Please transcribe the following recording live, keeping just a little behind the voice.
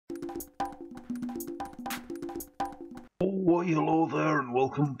Why, hello there and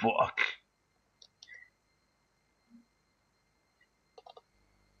welcome back.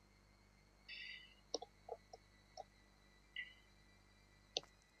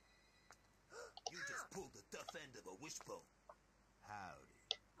 You just pulled the tough end of a wishbone. Howdy.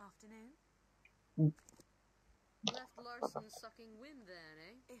 Afternoon. Left Larson sucking wind then,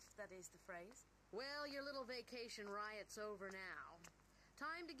 eh? If that is the phrase. Well, your little vacation riot's over now.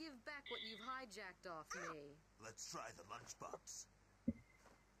 Time to give back what you've hijacked off me. Let's try the lunchbox.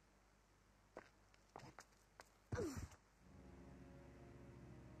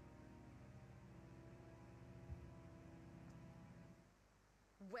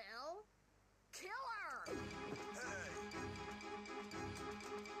 Well, kill her! Hey!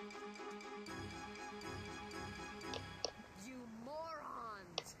 You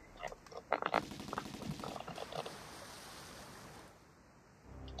morons!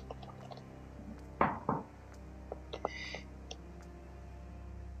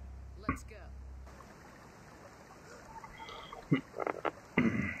 Let's go.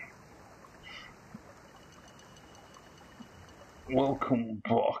 Welcome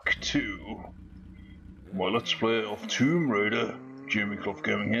back to my Let's Play of Tomb Raider. Jimmy Clough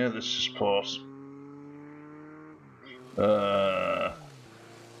Gaming here. This is part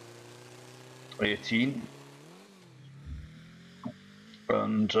 18,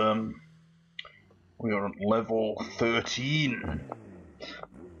 and we are at level 13,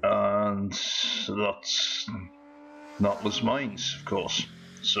 and that's Natla's mines, of course.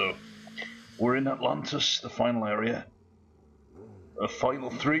 So we're in Atlantis, the final area. A final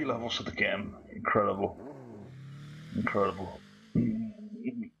 3 levels of the game. Incredible. Incredible.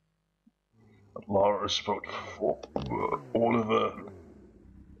 Lara is about all of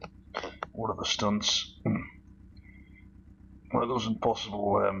her stunts. One of those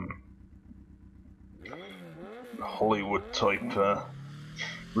impossible Hollywood type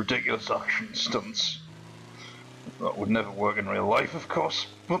ridiculous action stunts that would never work in real life, of course,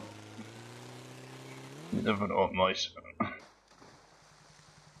 but you never know, it might.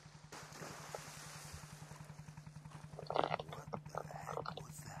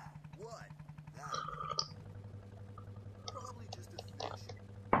 What? That? Probably just a fish.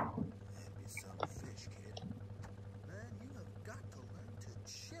 Hand me some fish, kid. Man, you have got to learn to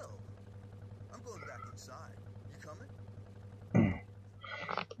chill. I'm going back inside. You coming?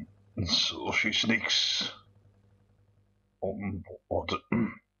 And so she sneaks on board. Steady.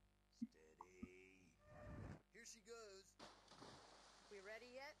 Here she goes. We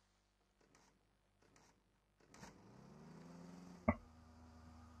ready yet?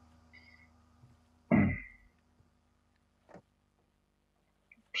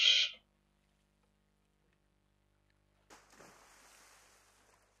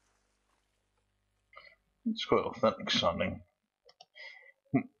 It's quite authentic sounding.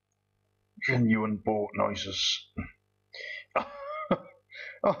 Genuine boat noises.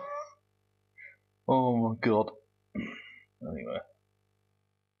 Oh my god. Anyway.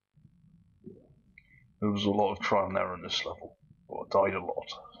 There was a lot of trial and error in this level. But I died a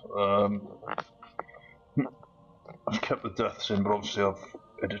lot. I've kept the deaths in, but obviously I've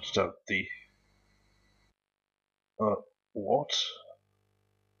edited out the... what?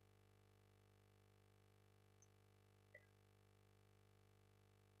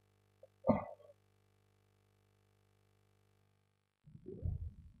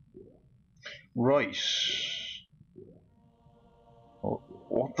 Right.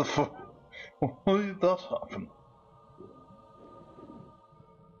 What the fuck? Why did that happen?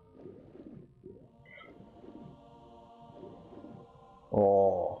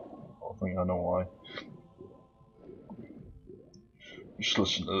 Oh, I think I know why. Just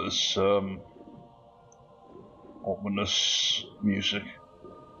listen to this ominous music.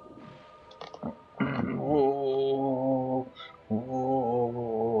 Whoa,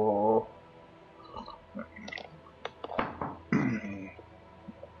 whoa.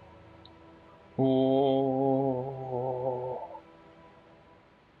 Oh,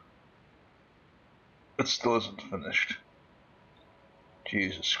 it still isn't finished.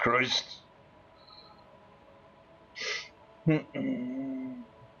 Jesus Christ.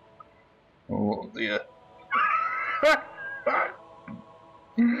 Oh dear.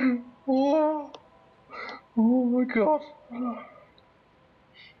 Oh, oh my god.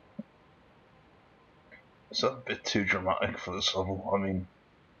 Is that a bit too dramatic for this level? I mean,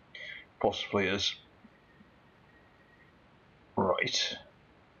 possibly is. Right.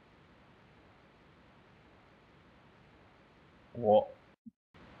 What?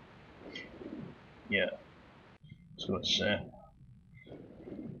 Yeah. So let's say.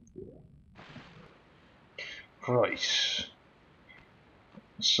 Right.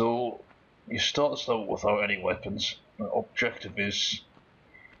 So you start this level without any weapons. The objective is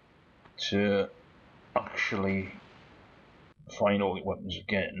to actually find all the weapons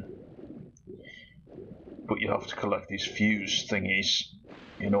again, but you have to collect these fuse thingies.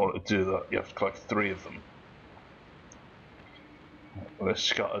 In order to do that, you have to collect 3 of them. They're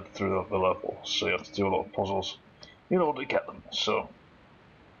scattered throughout the level, so you have to do a lot of puzzles in order to get them. So,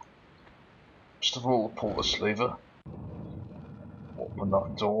 first of all, pull this lever, open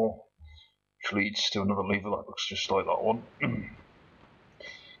that door, which leads to another lever that looks just like that one. And,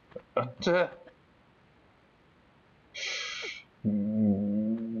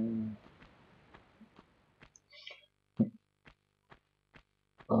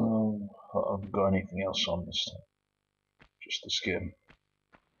 I haven't got anything else on this time. Just this game.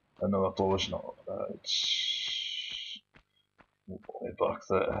 Another door is not. It's way back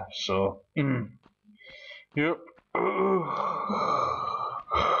there. So, yep.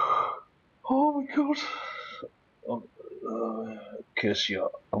 Oh my god. In case you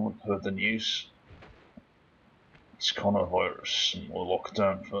haven't heard the news, it's coronavirus and we're locked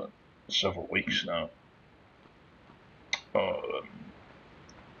down for several weeks now.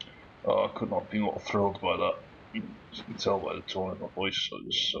 I could not be more thrilled by that. You can tell by the tone of my voice.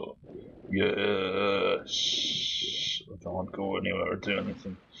 So yes, I can't go anywhere or do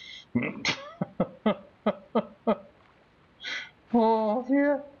anything. Oh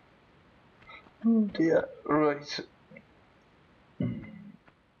dear. Oh dear. Right.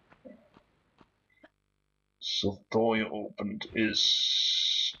 So the door you opened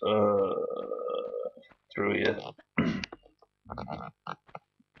is through here.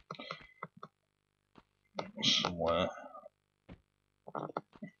 Somewhere. I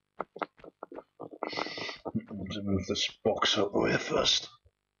want to move this box out of the way first.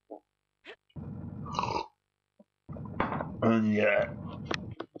 And yeah,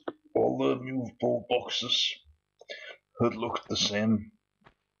 all the movable boxes had looked the same,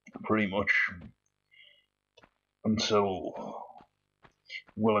 pretty much, until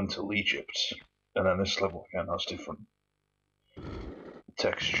well until Egypt. And then this level again has different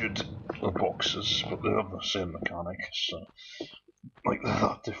textured boxes, but they have the same mechanic, so like they're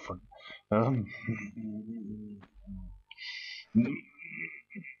that different.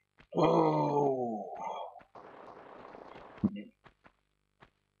 Oh.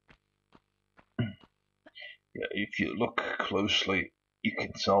 Yeah, if you look closely, you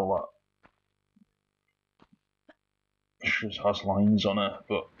can tell that she has lines on her,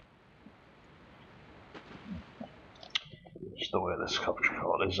 but just the way this capture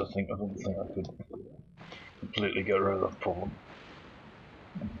card is, I don't think I could completely get rid of that problem.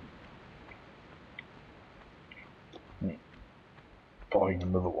 Buying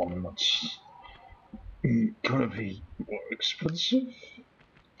another one that's gonna be more expensive.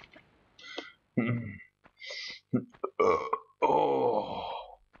 Oh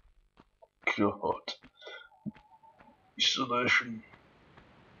god. Isolation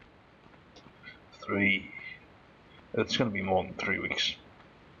 3. It's gonna be more than 3 weeks.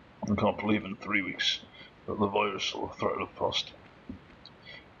 I can't believe in 3 weeks that the virus will have threatened past.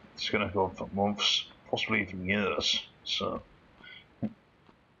 It's gonna go on for months, possibly even years. So.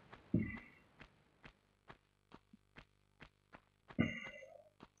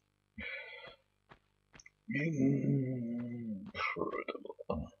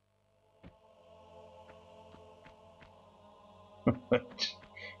 Incredible.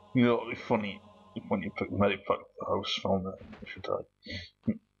 You know, it'd be funny when you pick the medic pack at the house, found it if you died.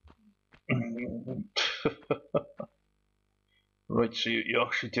 Right, so you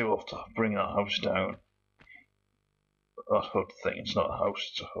actually do have to bring that house down. That hut thing, it's not a house,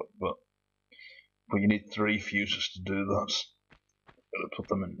 it's a hut, but you need 3 fuses to do that. Gotta put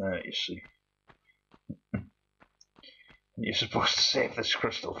them in there, you see. You're supposed to save this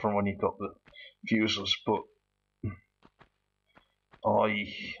crystal from when you got the fuses, but I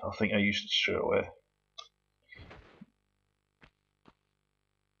think I used it straight away.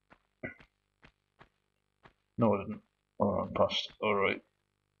 No, I didn't. Oh, I passed. Alright.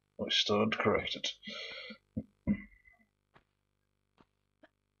 I stand corrected.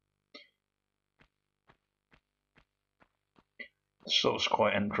 So it's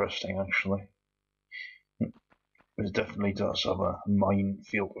quite interesting, actually. It definitely does have a mine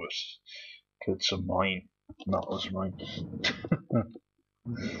feel to it. It's a mine. Natla's mine.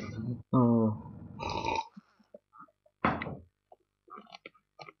 Oh.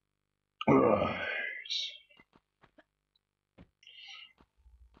 Right.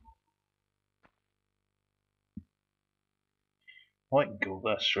 I can go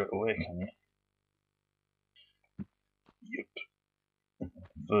there straight away, can you? Yep.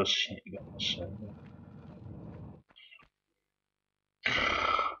 first shit you got to say.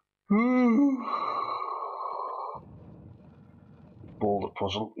 Boulder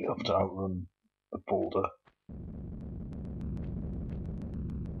puzzle, you have to outrun a boulder.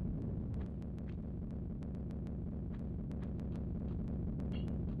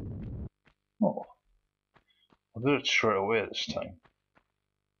 Oh, I'll do it straight away this time.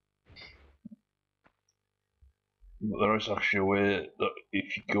 But there is actually a way that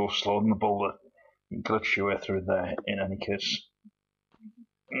if you go slow on the boulder, you can glitch your way through there in any case.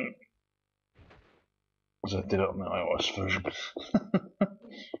 As I did it on the iOS version.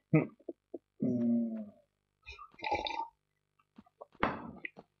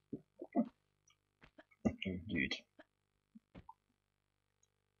 Indeed.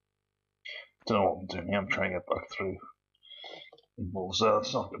 Don't know what I'm doing here, I'm trying to get back through the walls there,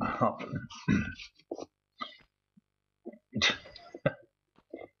 that's not going to happen.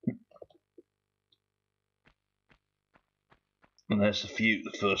 And there's the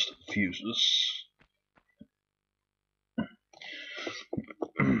first fuses.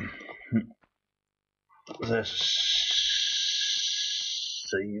 There's a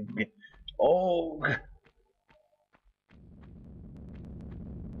save. Oh!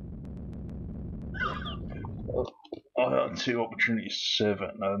 I had 2 opportunities to save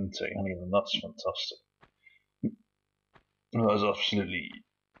it and I didn't take any of them. That's fantastic. That was absolutely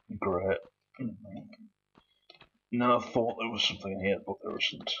great. No, I thought there was something in here, but there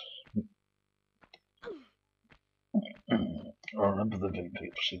isn't. I remember the VP,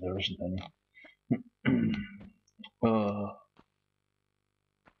 but see, there isn't any.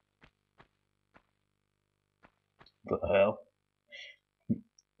 The hell?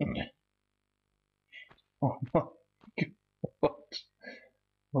 Oh my god.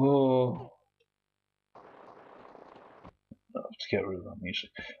 Oh. I have to get rid of that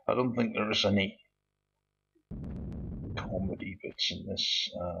music. I don't think there is any comedy bits in this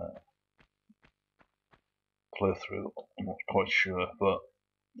playthrough. I'm not quite sure, but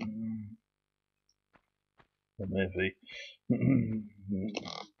there may be. In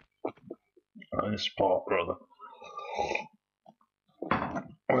this part, rather.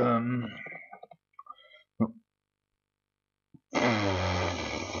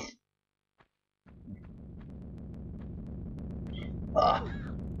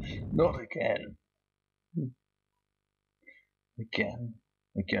 Not again. Again.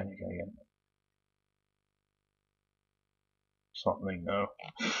 Something now.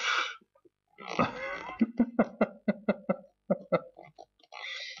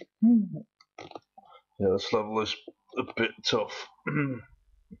 Yeah, this level is a bit tough.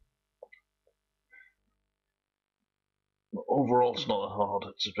 Overall, it's not that hard,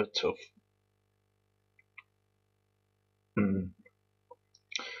 it's a bit tough.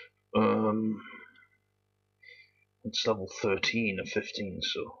 It's level 13 of 15,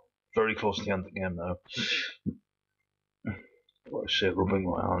 so very close to the end of the game now. Like I say, rubbing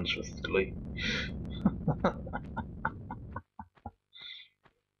my hands with glee.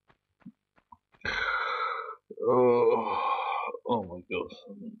 Oh my god.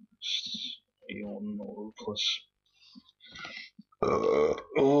 Yawn ruthless.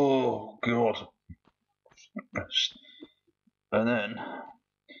 Oh god. And then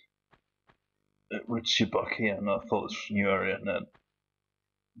it roots you back here, and I thought this was a new area, and then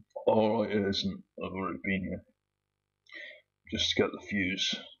alright, it isn't. I've already been here. Just to get the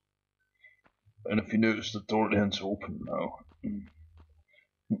fuse. And if you notice, the door at the end's open now.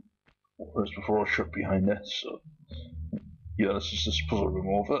 Whereas before I shut behind it, so yeah, this is this puzzle room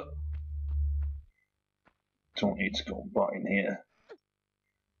over. Don't need to go back in here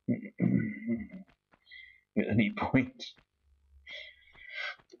at any point.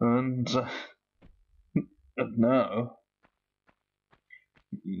 And now,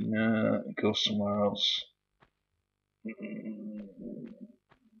 yeah, it goes somewhere else.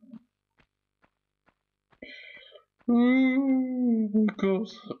 Oh my god.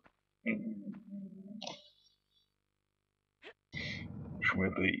 Which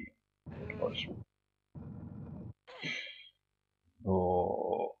will be close.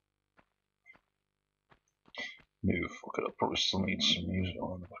 Oh. Maybe fuck it, I probably still need some music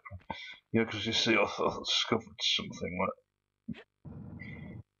on in the background. Yeah, because you see, I thought I discovered something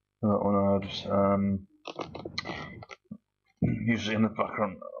that one I had. Usually in the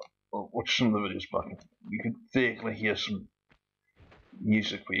background, I'll watch some of the videos back, you can vaguely hear some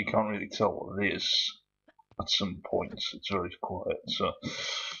music, but you can't really tell what it is at some points. It's very quiet, so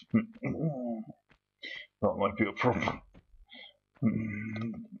that might be a problem.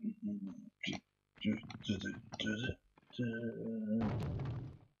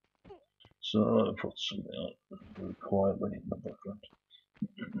 So I put something on very quietly in the background.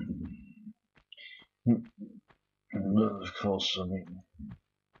 But of course, I mean,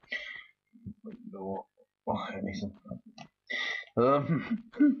 no, anything.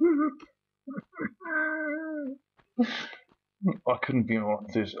 I couldn't be more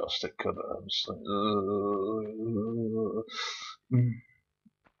enthusiastic, could I? I was like,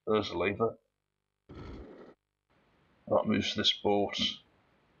 there's a lever. That moves this boat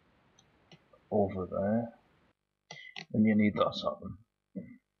over there, and you need that happen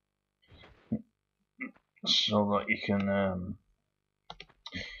so that you can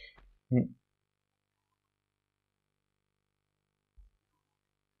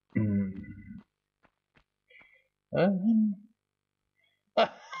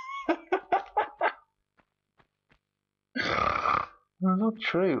not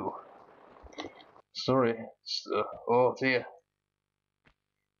true. Sorry. Oh dear.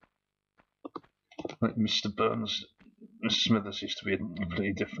 Mr. Burns, Mr. Smithers used to be a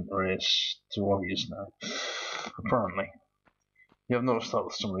completely different race to what he is now. Apparently. You have noticed that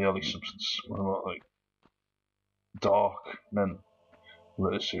with some of the early Simpsons, when they're like dark, and then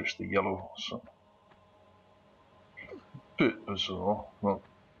later seriously yellow, so. Bit bizarre. Well,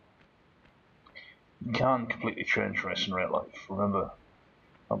 you can completely change race in real life. Remember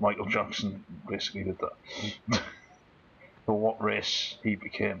that Michael Jackson basically did that. But what race he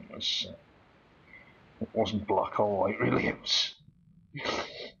became was, it wasn't black or white really, it was,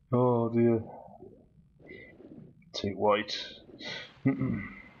 oh dear, too white.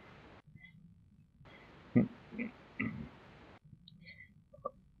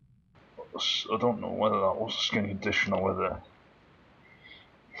 I don't know whether that was a skin condition or whether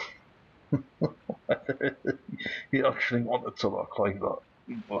he actually wanted to look like that,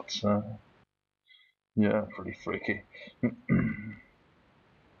 but yeah, pretty freaky.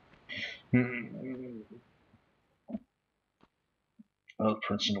 Well,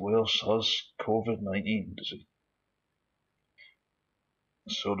 Prince of Wales has COVID-19, does he?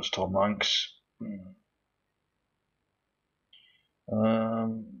 So does Tom Hanks.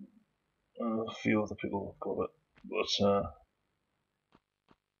 A few other people have got it, but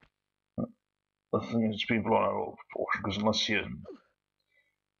the thing is, it's been blown out of proportion, because unless you're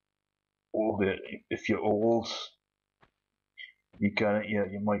old, if you're old, you get it, yeah,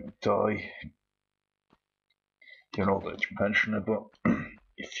 you might die. You're an old age pensioner, but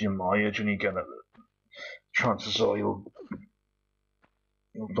if you're my age and you get it, chances are you'll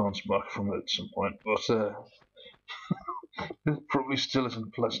bounce back from it at some point, but it probably still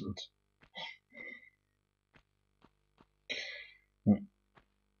isn't pleasant.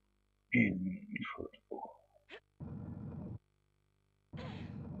 Incredible.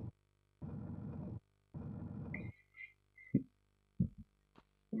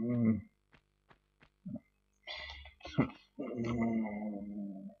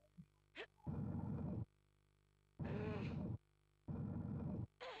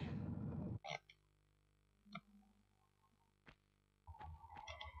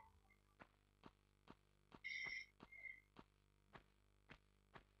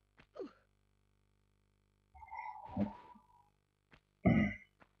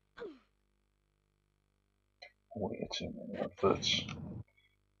 Way too many adverts.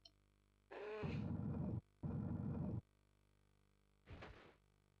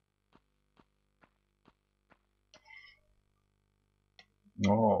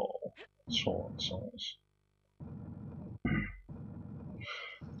 Oh, so nice.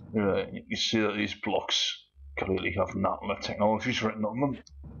 Yeah, you see that these blocks clearly have Natla technologies written on them.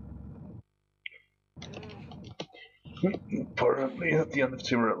 Apparently, at the end of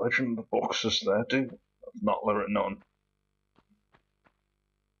Tomb Raider Legend, the boxes there do have Natla written on.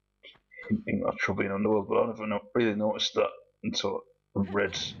 Hinting at trouble in Underworld, but I never really noticed that until I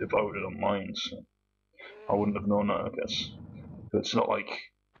read about it online, so I wouldn't have known that, I guess. But it's not like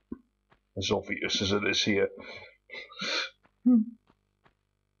as obvious as it is here.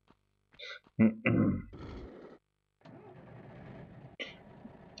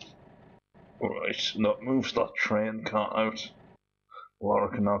 Alright, and that moves that train cart out. Lara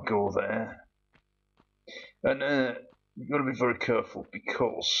can now go there. And you've got to be very careful,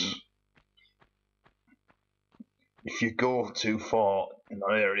 because if you go too far in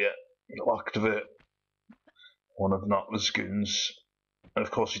that area, you'll activate one of Natla's goons. And of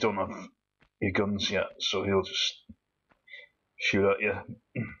course you don't have your guns yet, so he'll just shoot at you.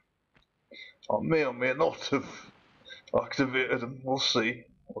 I may or may not have activated them, we'll see,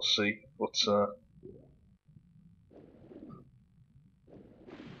 but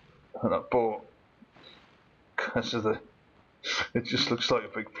that boat, because of the It just looks like a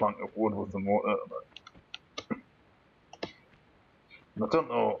big plank of wood with the motor on it. I don't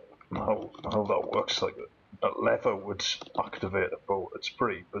know how that works. Like a lever would activate a boat. It's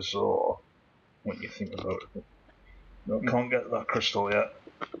pretty bizarre when you think about it. No, I can't get that crystal yet.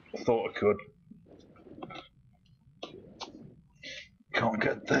 I thought I could. Can't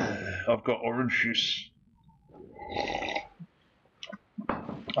get there. I've got orange juice.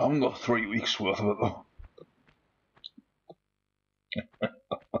 I haven't got 3 weeks worth of it though.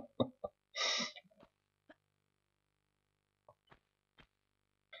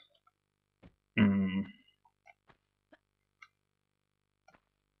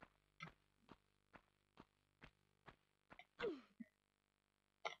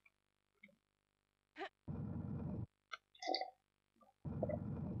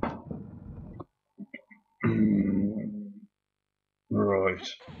 Right.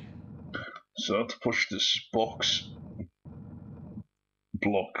 So I have to push this block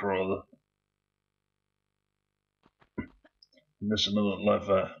rather. And there's another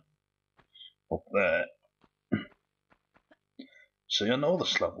lever up there. See, I know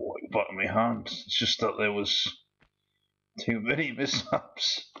this level like the back of my hand. It's just that there was too many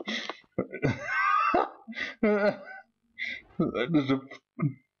mishaps. I ended up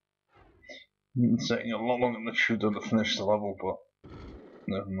taking a lot longer than it should have to finish the level, but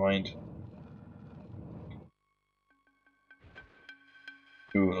never mind.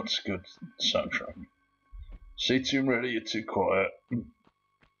 Ooh, that's good soundtrack. See, Tomb Raider, you're too quiet.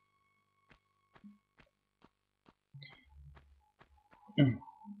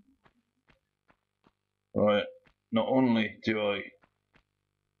 Right, not only do I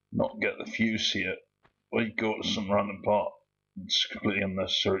not get the fuse here, but I go to some random part. It's completely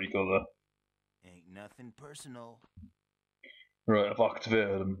unnecessary to go there. Ain't nothing personal. Right, I've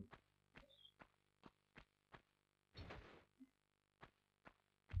activated them.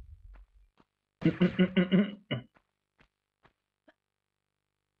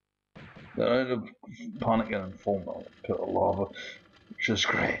 Then I ended up panicking and falling down a pit of lava, which is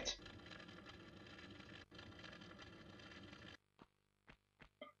great.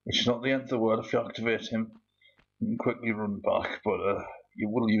 It's not the end of the world if you activate him. You can quickly run back, but you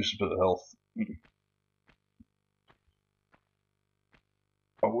will use a bit of health.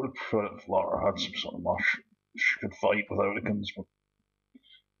 I would have preferred if Lara had some sort of mash. She could fight without the guns, but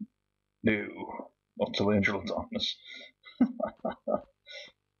no, not till Angel of Darkness.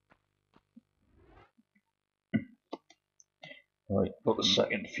 Right, got the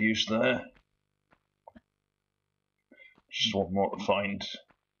second fuse there. Just one more to find.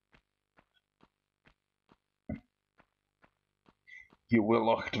 You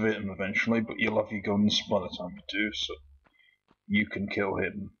will activate him eventually, but you'll have your guns by the time you do, so you can kill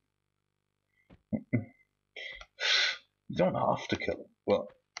him. You don't have to kill him, but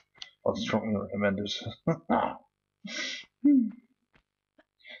I'd strongly recommend it.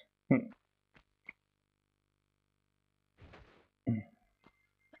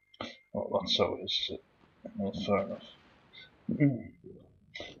 Oh, that's how it is. Well, fair enough.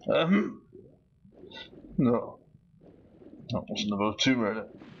 No. That wasn't about Tomb Raider.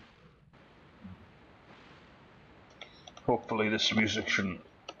 Hopefully this music shouldn't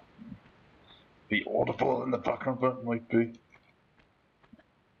be audible in the background, but it might be.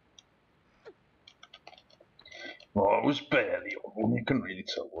 Well, it was barely audible, you couldn't really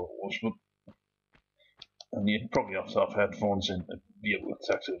tell what it was, but... And you'd probably have to have headphones in to be able to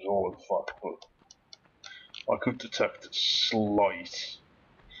detect it was all the fuck, but... I could detect a slight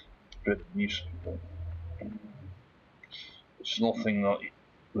bit of music, but... It's nothing that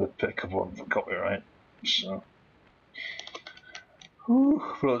would pick up on for copyright, so...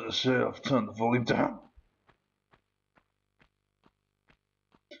 But as I say, I've turned the volume down.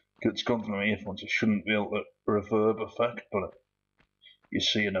 It's gone from my earphones, it shouldn't be able to reverb effect, but you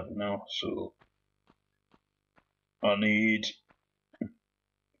see you never know, so... I need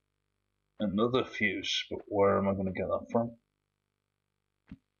another fuse, but where am I going to get that from?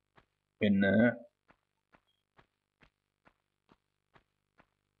 In there.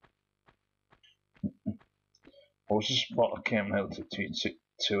 I was just about to came out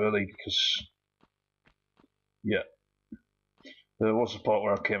too early because, yeah, there was a part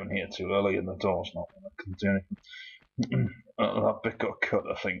where I came in here too early and the door's not, and I couldn't do anything. That bit got cut,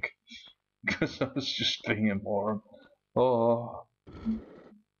 I think, because I was just being a moron. Oh.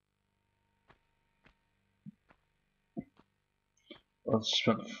 I've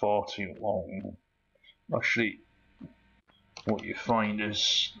spent far too long. Actually, what you find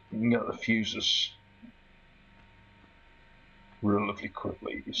is you can get the fuses relatively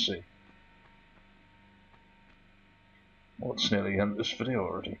quickly, you see. Well, it's nearly the end of this video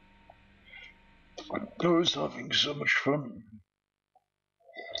already. I was having so much fun.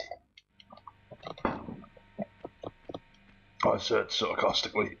 I said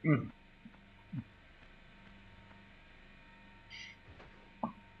sarcastically.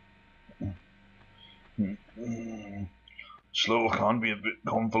 Slow can be a bit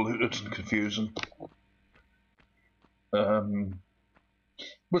convoluted and confusing. But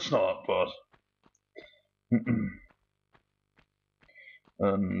it's not that bad.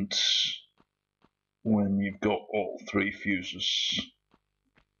 And when you've got all 3 fuses,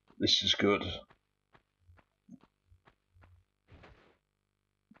 this is good.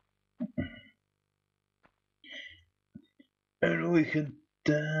 And we can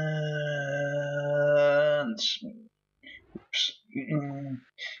dance. Oops.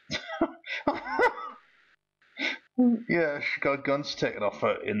 Yeah, she got guns taken off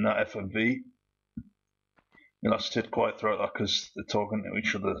her in that FMV. And I stayed quiet throughout that because they're talking to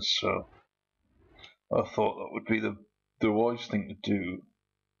each other, so I thought that would be the wise thing to do.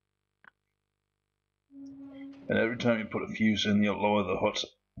 And every time you put a fuse in, you lower the hut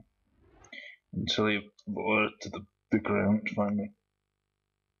until you lower it to the ground finally.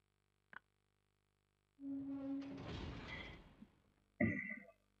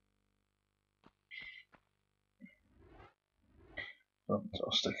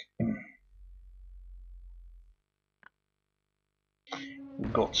 Fantastic. We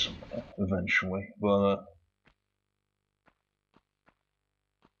got somewhere eventually, but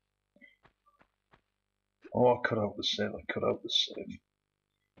oh, I cut out the save.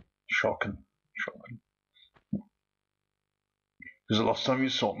 Shocking. Because the last time you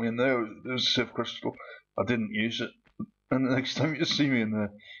saw me in there was a save crystal. I didn't use it, and the next time you see me in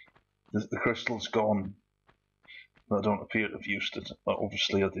there, the crystal's gone. I don't appear to have used it.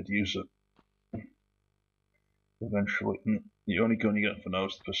 Obviously, I did use it eventually. The only gun you get for now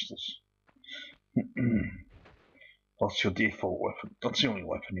is the pistols. That's your default weapon. That's the only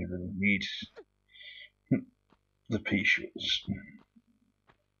weapon you really need. The pea shooters.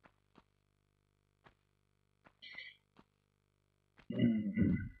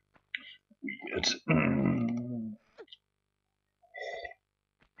 Weird.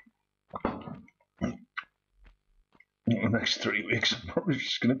 The next 3 weeks, I'm probably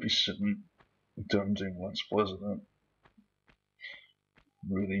just going to be sitting down doing Let's Plays. I don't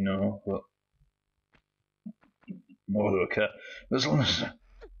really know, but no, I don't care. As long as I'm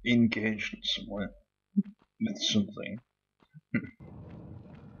engaged in some way with something.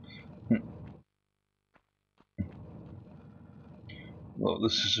 Well,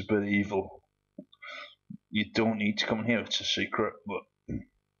 this is a bit evil. You don't need to come here, it's a secret, but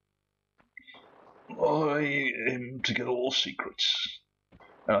I aim to get all secrets.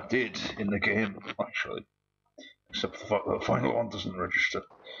 And I did in the game, actually. Except for the fact that the final one doesn't register.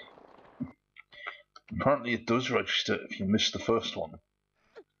 Apparently it does register if you miss the first one.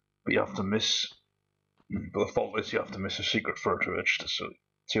 But you have to miss... But the fault is you have to miss a secret for it to register, so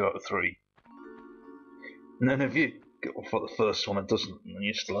 2 out of 3. And then if you get off at the first one, it doesn't, and then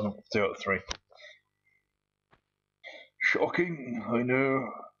you still end up with 2 out of 3. Shocking, I know.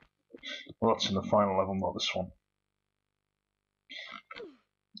 Well, that's in the final level, not this one.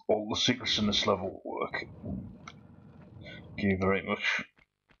 All the secrets in this level work. Thank you very much.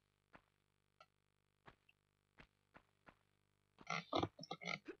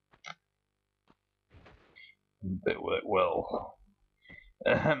 They work well.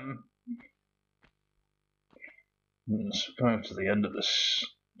 So going to the end of this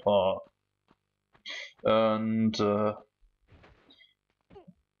part, and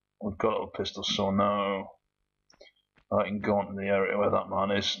we've got a pistol, so now I can go into the area where that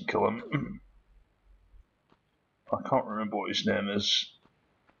man is and kill him. I can't remember what his name is.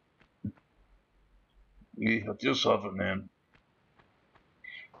 He does have a name.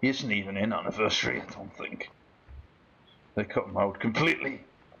 He isn't even in Anniversary, I don't think. They cut him out completely.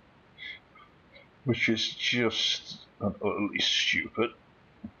 Which is just utterly stupid.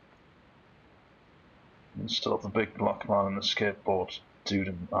 And still have the big black man and the skateboard dude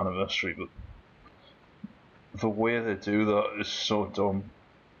in Anniversary, but the way they do that is so dumb.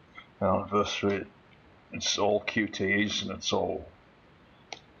 Anniversary, it's all QTEs and it's all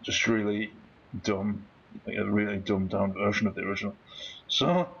just really dumb, like a really dumbed down version of the original.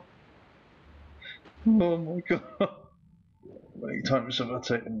 So, oh my god, how many times have I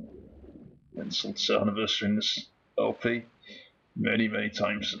taken insults to Anniversary in this LP? Many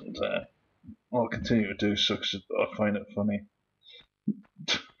times, and I'll continue to do so because I find it funny.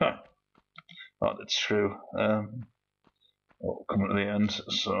 That's true. We'll come to the end,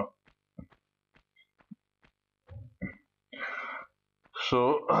 so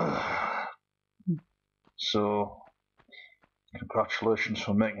So, congratulations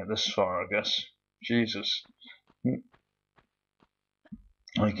for making it this far, I guess. Jesus.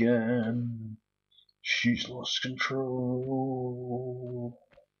 Again, she's lost control.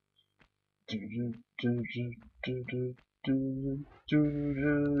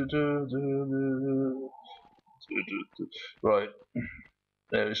 Right,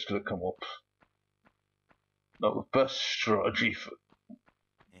 there it's gonna come up. Now the best strategy for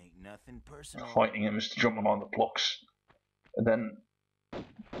nothing personal. fighting him is to jump him on the blocks, and then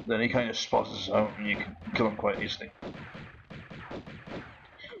he kind of spots out, and you can kill him quite easily.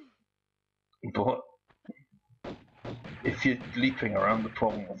 But if you're leaping around, the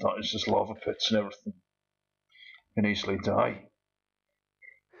problem with that is there's lava pits and everything. You can easily die.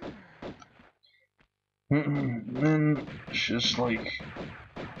 And then she's like,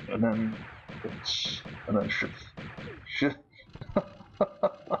 and then shit.